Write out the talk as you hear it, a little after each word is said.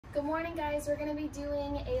Good morning, guys. We're going to be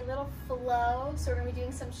doing a little flow. So we're going to be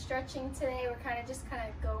doing some stretching today. We're kind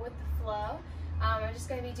of go with the flow. I'm just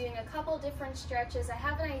going to be doing a couple different stretches. I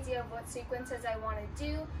have an idea of what sequences I want to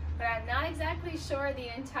do, but I'm not exactly sure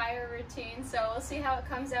the entire routine, so we'll see how it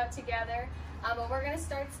comes out together. But we're going to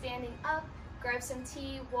start standing up. Grab some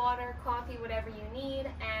tea, water, coffee, whatever you need,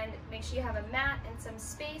 and make sure you have a mat and some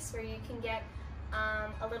space where you can get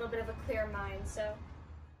a little bit of a clear mind. So.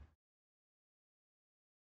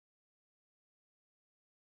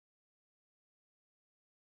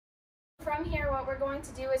 From here, what we're going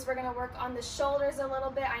to do is we're going to work on the shoulders a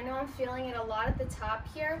little bit. I know I'm feeling it a lot at the top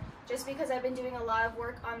here, just because I've been doing a lot of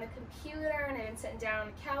work on the computer and I've been sitting down on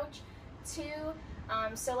the couch too.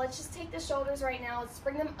 So let's just take the shoulders right now. Let's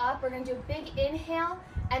bring them up. We're going to do a big inhale,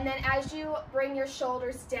 and then as you bring your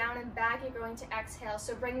shoulders down and back, you're going to exhale.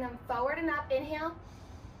 So bring them forward and up, inhale,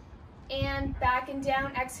 and back and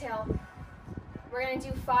down, exhale. We're going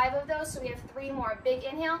to do 5 of those, so we have 3 more. Big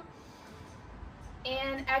inhale.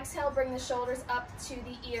 And exhale, bring the shoulders up to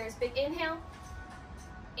the ears. Big inhale,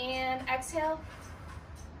 and exhale.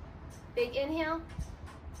 Big inhale,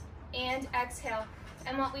 and exhale.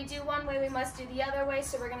 And what we do one way, we must do the other way,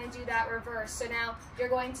 so we're going to do that reverse. So now you're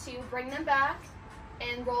going to bring them back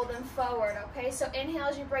and roll them forward, okay? So inhale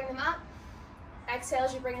as you bring them up, exhale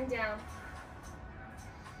as you bring them down.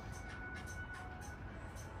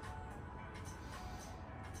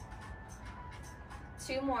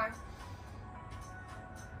 Two more.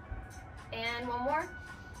 And one more.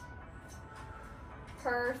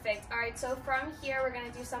 Perfect. All right, so from here, we're going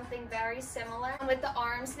to do something very similar with the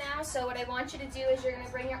arms now. So what I want you to do is you're going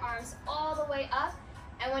to bring your arms all the way up.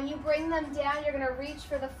 And when you bring them down, you're going to reach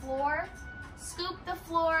for the floor, scoop the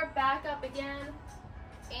floor, back up again,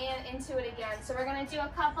 and into it again. So we're going to do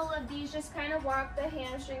a couple of these, just kind of warm up the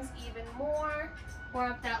hamstrings even more,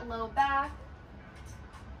 warm up that low back.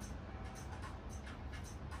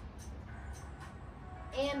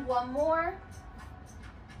 And one more,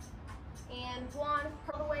 and one,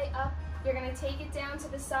 all the way up. You're going to take it down to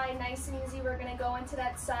the side, nice and easy. We're going to go into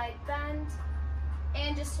that side bend,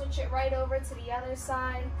 and just switch it right over to the other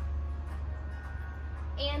side,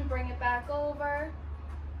 and bring it back over,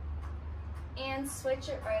 and switch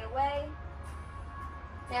it right away.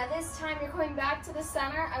 Now this time you're going back to the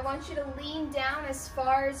center. I want you to lean down as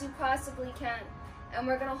far as you possibly can, and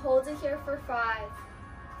we're going to hold it here for 5,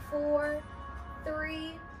 4,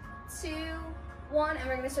 3, 2, 1, and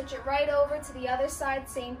we're going to switch it right over to the other side.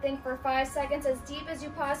 Same thing for 5 seconds, as deep as you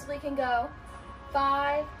possibly can go.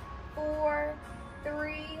 5, 4,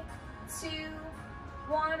 3, 2,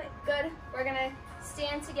 1. Good. We're going to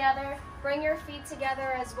stand together. Bring your feet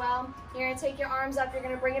together as well. You're going to take your arms up. You're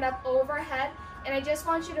going to bring it up overhead, and I just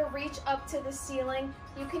want you to reach up to the ceiling.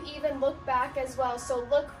 You can even look back as well. So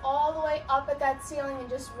look all the way up at that ceiling and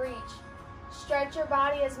just reach. Stretch your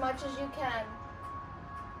body as much as you can.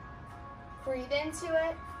 Breathe into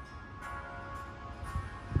it,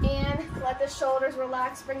 and let the shoulders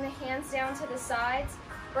relax. Bring the hands down to the sides.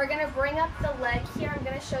 We're going to bring up the leg here. I'm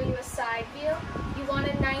going to show you a side view. You want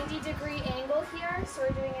a 90-degree angle here, so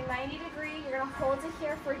we're doing a 90-degree. You're going to hold it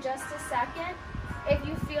here for just a second. If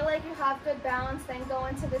you feel like you have good balance, then go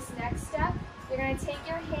into this next step. You're going to take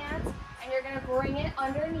your hands, and you're going to bring it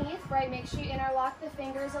underneath, right? Make sure you interlock the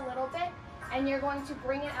fingers a little bit, and you're going to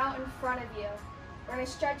bring it out in front of you. We're going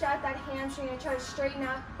to stretch out that hamstring and try to straighten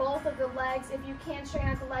out both of the legs. If you can't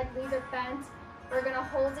straighten out the leg, leave it bent. We're going to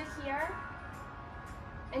hold it here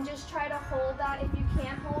and just try to hold that. If you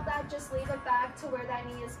can't hold that, just leave it back to where that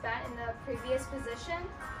knee is bent in the previous position.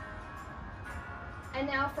 And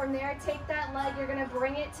now from there, take that leg, you're going to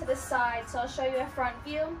bring it to the side. So I'll show you a front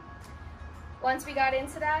view. Once we got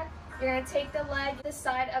into that, you're going to take the leg to the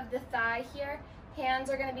side of the thigh here. Hands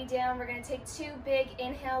are going to be down. We're going to take 2 big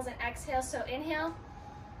inhales and exhales. So inhale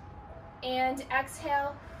and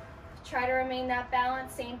exhale. Try to remain that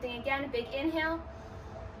balance. Same thing again. Big inhale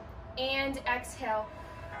and exhale.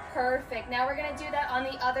 Perfect. Now we're going to do that on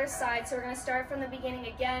the other side. So we're going to start from the beginning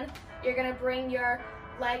again. You're going to bring your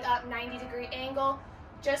leg up 90-degree angle.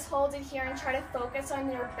 Just hold it here and try to focus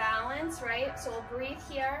on your balance, right? So we'll breathe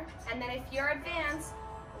here. And then if you're advanced,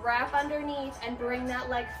 wrap underneath and bring that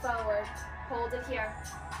leg forward. Hold it here.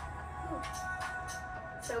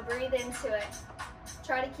 So breathe into it.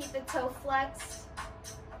 Try to keep the toe flexed.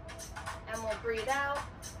 And we'll breathe out.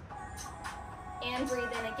 And breathe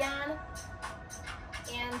in again.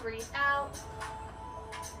 And breathe out.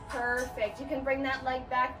 Perfect. You can bring that leg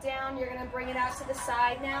back down. You're going to bring it out to the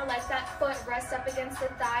side now. Let that foot rest up against the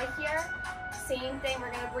thigh here. Same thing.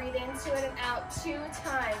 We're going to breathe into it and out 2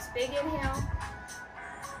 times. Big inhale.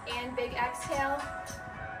 And big exhale.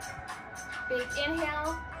 Big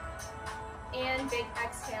inhale and big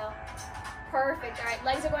exhale. Perfect. All right,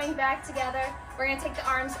 legs are going back together. We're gonna take the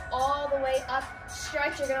arms all the way up,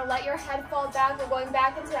 stretch. You're gonna let your head fall back. We're going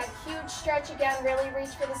back into that huge stretch again. Really reach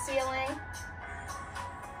for the ceiling.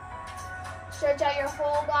 Stretch out your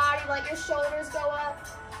whole body, let your shoulders go up.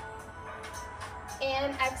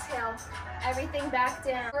 And exhale, everything back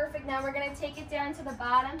down. Perfect, now we're gonna take it down to the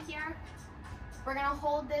bottom here. We're gonna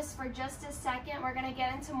hold this for just a second. We're gonna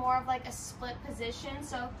get into more of like a split position.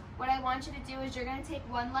 So what I want you to do is you're gonna take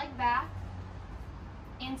one leg back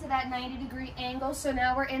into that 90-degree angle. So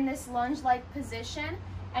now we're in this lunge-like position.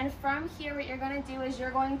 And from here, what you're gonna do is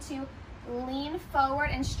you're going to lean forward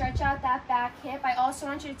and stretch out that back hip. I also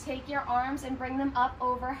want you to take your arms and bring them up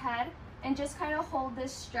overhead and just kind of hold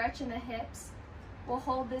this stretch in the hips. We'll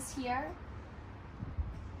hold this here.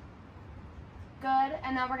 Good,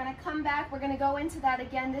 and now we're gonna come back. We're gonna go into that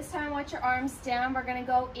again. This time I want your arms down. We're gonna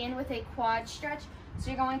go in with a quad stretch.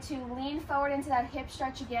 So you're going to lean forward into that hip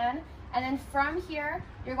stretch again. And then from here,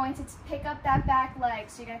 you're going to pick up that back leg.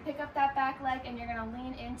 So you're gonna pick up that back leg and you're gonna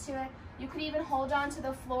lean into it. You could even hold on to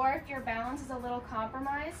the floor if your balance is a little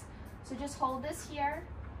compromised. So just hold this here.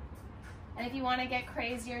 And if you wanna get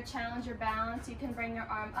crazy or challenge your balance, you can bring your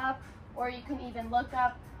arm up or you can even look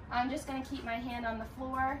up. I'm just gonna keep my hand on the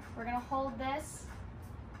floor. We're gonna hold this.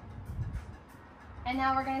 And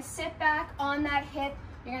now we're gonna sit back on that hip.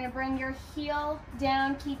 You're gonna bring your heel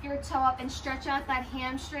down, keep your toe up, and stretch out that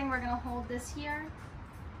hamstring. We're gonna hold this here.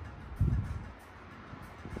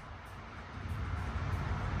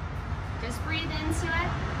 Just breathe into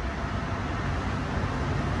it.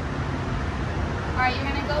 All right, you're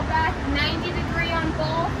gonna go back 90-degree on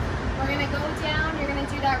both. We're gonna go down, you're gonna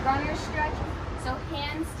do that runner stretch. So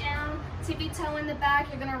hands down, tippy toe in the back.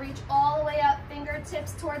 You're gonna reach all the way up,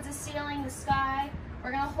 fingertips towards the ceiling, the sky.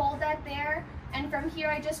 We're gonna hold that there. And from here,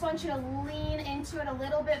 I just want you to lean into it a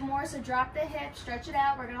little bit more. So drop the hip, stretch it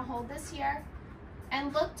out. We're gonna hold this here.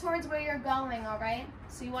 And look towards where you're going, all right?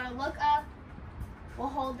 So you wanna look up. We'll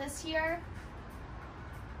hold this here.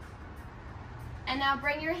 And now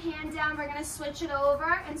bring your hand down. We're gonna switch it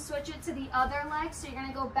over and switch it to the other leg. So you're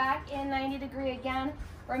gonna go back in 90-degree again.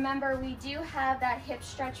 Remember, we do have that hip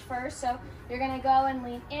stretch first, so you're gonna go and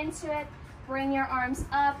lean into it, bring your arms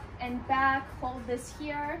up and back, hold this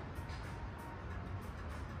here.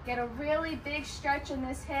 Get a really big stretch in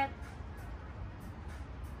this hip.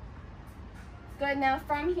 Good, now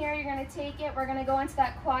from here, you're gonna take it, we're gonna go into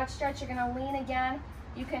that quad stretch, you're gonna lean again.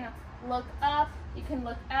 You can look up, you can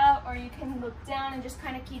look out, or you can look down and just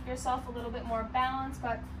kind of keep yourself a little bit more balanced,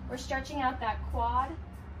 but we're stretching out that quad.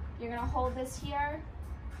 You're gonna hold this here.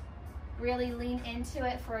 Really lean into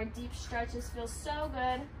it for a deep stretch. This feels so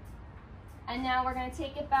good. And now we're gonna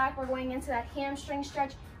take it back. We're going into that hamstring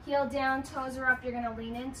stretch. Heel down, toes are up. You're gonna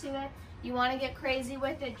lean into it. You wanna get crazy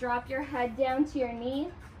with it. Drop your head down to your knee.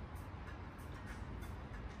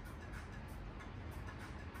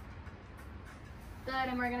 Good,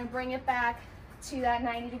 and we're gonna bring it back to that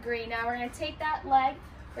 90-degree. Now we're gonna take that leg.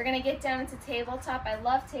 We're gonna get down into tabletop. I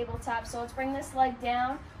love tabletop, so let's bring this leg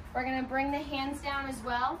down. We're gonna bring the hands down as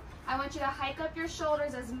well. I want you to hike up your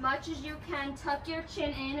shoulders as much as you can. Tuck your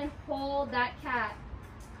chin in and hold that cat.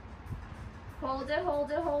 Hold it,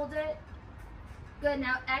 hold it, hold it. Good,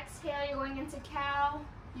 now exhale, you're going into cow.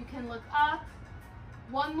 You can look up.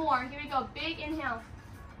 One more, here we go, big inhale.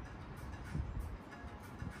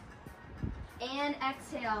 And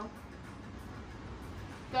exhale.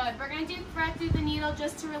 Good, we're gonna do thread through the needle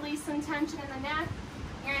just to release some tension in the neck.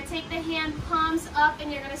 You're gonna take the hand palms up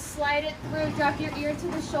and you're gonna slide it through. Drop your ear to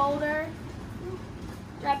the shoulder.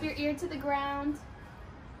 Drop your ear to the ground.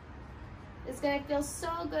 It's gonna feel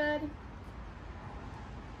so good.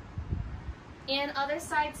 And other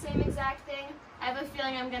side, same exact thing. I have a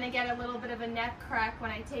feeling I'm gonna get a little bit of a neck crack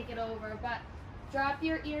when I take it over, but drop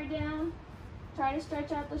your ear down. Try to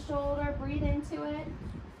stretch out the shoulder, breathe into it.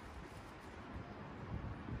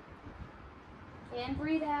 And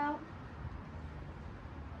breathe out.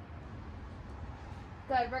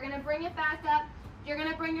 Good, we're gonna bring it back up. You're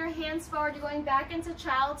gonna bring your hands forward. You're going back into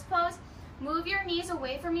child's pose. Move your knees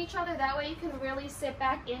away from each other. That way you can really sit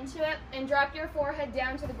back into it and drop your forehead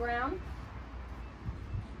down to the ground.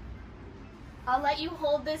 I'll let you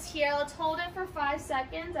hold this here. Let's hold it for 5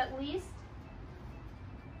 seconds at least.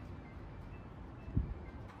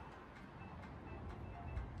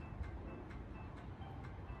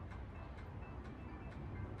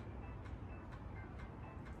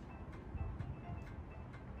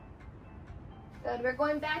 Good, we're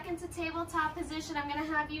going back into tabletop position. I'm gonna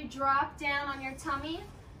have you drop down on your tummy.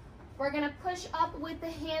 We're gonna push up with the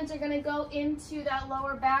hands. You're gonna go into that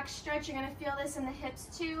lower back stretch. You're gonna feel this in the hips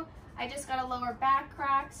too. I just got a lower back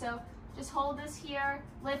crack, so Just hold this here,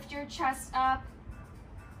 lift your chest up.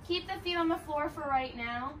 Keep the feet on the floor for right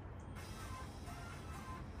now.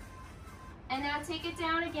 And now take it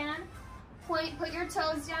down again. Put your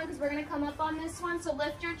toes down because we're gonna come up on this one. So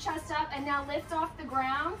lift your chest up and now lift off the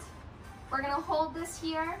ground. We're gonna hold this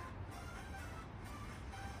here.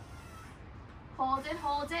 Hold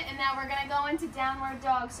it, and now we're gonna go into downward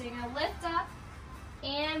dog. So you're gonna lift up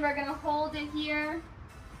and we're gonna hold it here.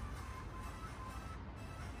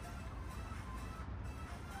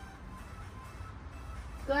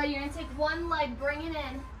 Good, you're gonna take one leg, bring it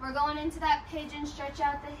in. We're going into that pigeon, stretch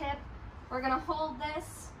out the hip. We're gonna hold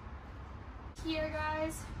this here,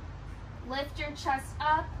 guys. Lift your chest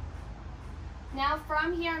up. Now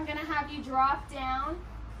from here, I'm gonna have you drop down.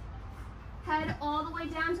 Head all the way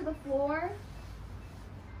down to the floor.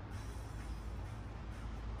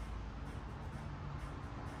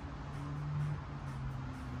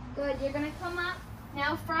 Good, you're gonna come up.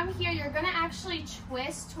 Now from here, you're gonna actually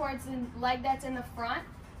twist towards the leg that's in the front.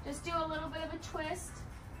 Just do a little bit of a twist.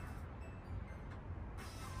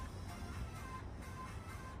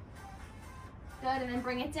 Good, and then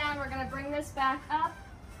bring it down. We're gonna bring this back up.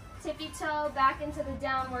 Tippy toe back into the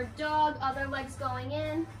downward dog. Other legs going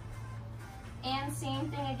in. And same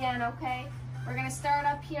thing again, okay? We're gonna start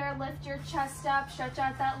up here, lift your chest up, stretch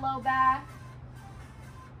out that low back.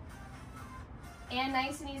 And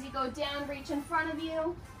nice and easy, go down, reach in front of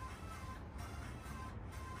you.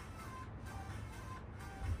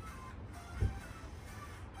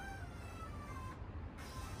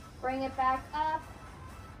 Bring it back up.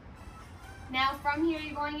 Now from here,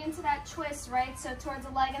 you're going into that twist, right? So towards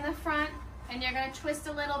the leg in the front, and you're gonna twist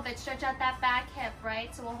a little bit, stretch out that back hip,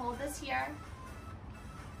 right? So we'll hold this here.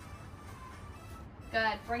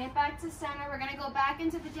 Good, bring it back to center. We're gonna go back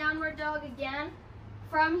into the downward dog again.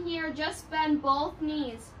 From here, just bend both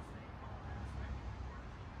knees.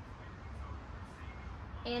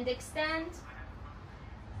 And extend.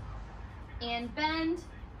 And bend.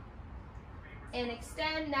 And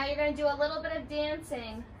extend. Now you're gonna do a little bit of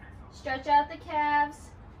dancing. Stretch out the calves.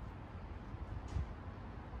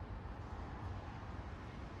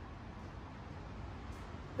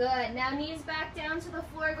 Good, now knees back down to the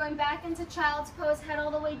floor, going back into child's pose, head all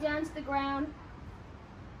the way down to the ground.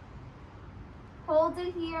 Hold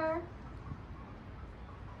it here.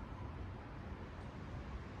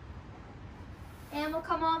 And we'll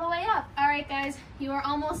come all the way up. All right, guys, you are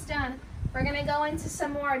almost done. We're gonna go into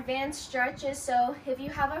some more advanced stretches. So if you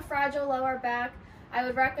have a fragile lower back, I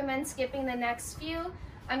would recommend skipping the next few.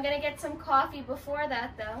 I'm gonna get some coffee before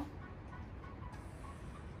that though.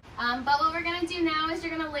 But what we're gonna do now is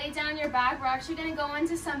you're gonna lay down your back. We're actually gonna go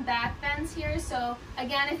into some back bends here. So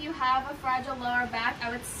again, if you have a fragile lower back,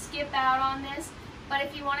 I would skip out on this. But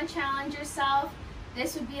if you wanna challenge yourself,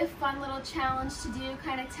 this would be a fun little challenge to do,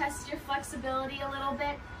 kind of test your flexibility a little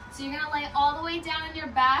bit. So you're gonna lay all the way down on your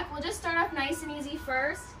back. We'll just start off nice and easy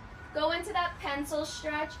first. Go into that pencil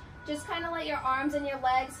stretch. Just kind of let your arms and your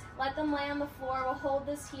legs, let them lay on the floor. We'll hold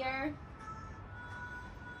this here.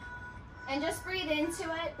 And just breathe into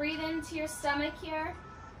it. Breathe into your stomach here.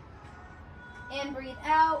 And breathe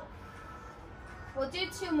out. We'll do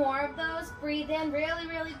 2 more of those. Breathe in really,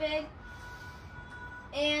 really big.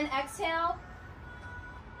 And exhale.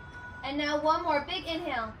 And now 1 more. Big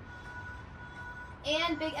inhale.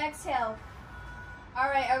 And big exhale. All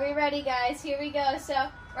right, are we ready, guys? Here we go. So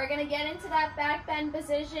we're going to get into that back bend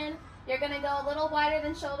position. You're going to go a little wider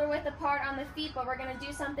than shoulder width apart on the feet, but we're going to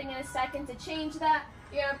do something in a second to change that.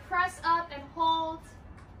 You're going to press up and hold.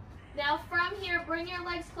 Now from here, bring your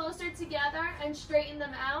legs closer together and straighten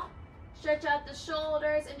them out. Stretch out the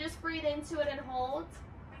shoulders and just breathe into it and hold.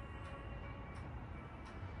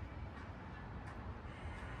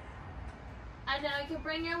 And now you can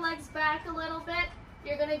bring your legs back a little bit.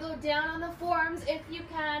 You're going to go down on the forearms if you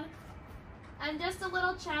can. And just a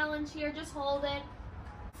little challenge here, just hold it.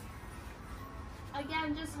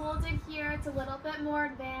 Again, just hold it here. It's a little bit more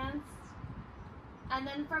advanced. And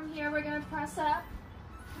then from here, we're going to press up.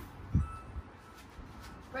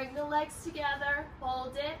 Bring the legs together,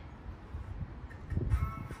 hold it.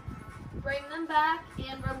 Bring them back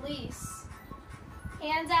and release.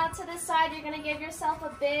 Hands out to the side. You're going to give yourself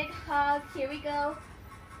a big hug. Here we go.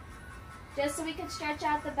 Just so we can stretch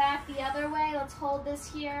out the back the other way. Let's hold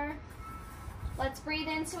this here. Let's breathe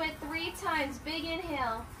into it 3 times. Big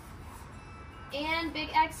inhale. And big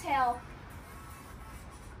exhale.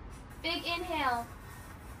 Big inhale.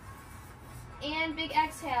 And big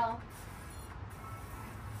exhale.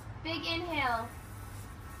 Big inhale.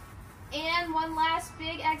 And one last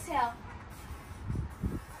big exhale.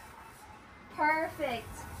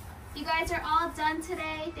 Perfect. You guys are all done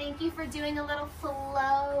today. Thank you for doing a little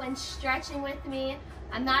flow and stretching with me.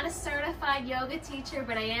 I'm not a certified yoga teacher,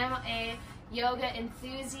 but I am a yoga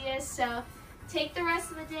enthusiast. So take the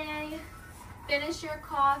rest of the day, finish your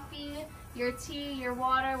coffee, your tea, your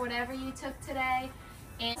water, whatever you took today.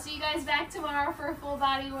 And see you guys back tomorrow for a full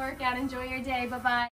body workout. Enjoy your day. Bye-bye.